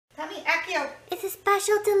Tommy, Akio. It's a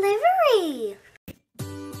special delivery.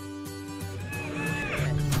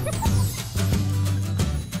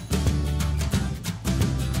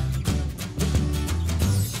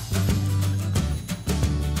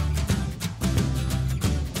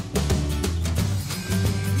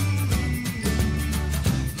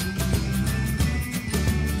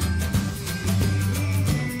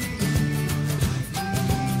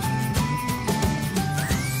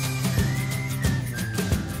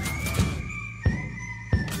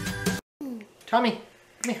 Tommy,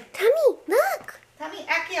 come here. Tommy, look. Tommy,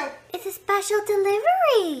 Akio. It's a special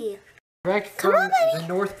delivery. Direct from the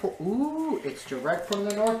North Pole. Ooh, it's direct from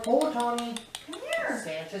the North Pole, Tommy. Come here.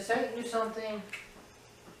 Santa sent you something.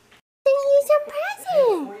 Send you some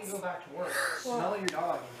Before presents. you go back to work, smell your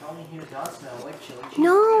dog and tell me he does not smell like chili cheese.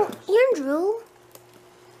 No, potatoes. Andrew.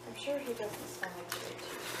 I'm sure he doesn't smell like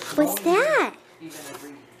it. What's that? Even if he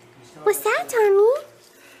smells What's like that, Tommy?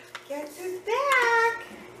 Guess who's back?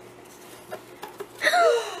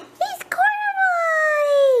 He's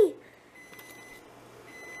corduroy!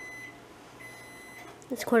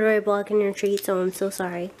 It's corduroy blocking your treat, so I'm so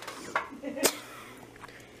sorry.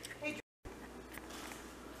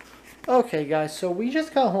 Okay guys, so we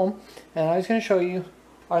just got home and I was going to show you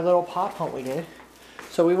our little pop hunt we did.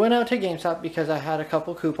 So we went out to GameStop because I had a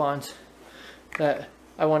couple coupons that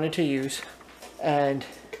I wanted to use and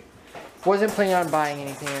wasn't planning on buying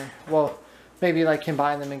anything. Well, maybe like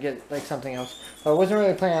combine them and get like something else. But I wasn't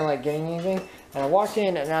really planning on like getting anything. And I walked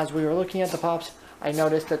in and as we were looking at the pops, I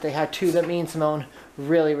noticed that they had two that me and Simone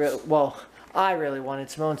really, well, I really wanted.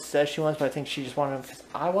 Simone says she wants, but I think she just wanted them because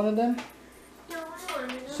I wanted them. No, I wanted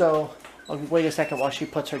them. So I'll wait a second while she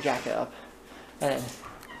puts her jacket up, and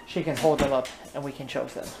she can hold them up, and we can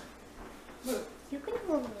choose them. You can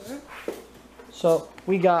hold them. So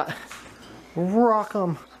we got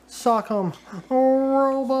Rock'em Sock'em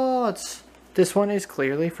Robots. This one is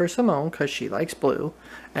clearly for Simone because she likes blue,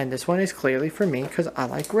 and this one is clearly for me because I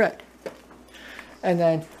like red. And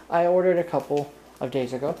then I ordered a couple of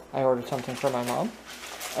days ago. I ordered something for my mom,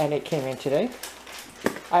 and it came in today.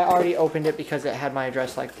 I already opened it because it had my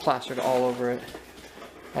address like plastered all over it,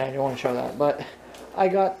 and I didn't want to show that. But I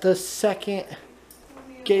got the second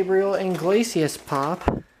Gabriel Iglesias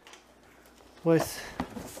pop with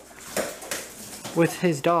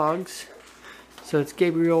his dogs. So it's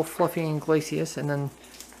Gabriel Fluffy Iglesias, and then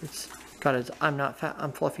it's got his I'm Not Fat,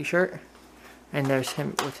 I'm Fluffy shirt, and there's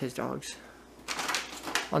him with his dogs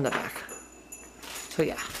on the back. So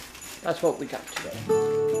yeah, that's what we got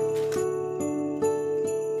today.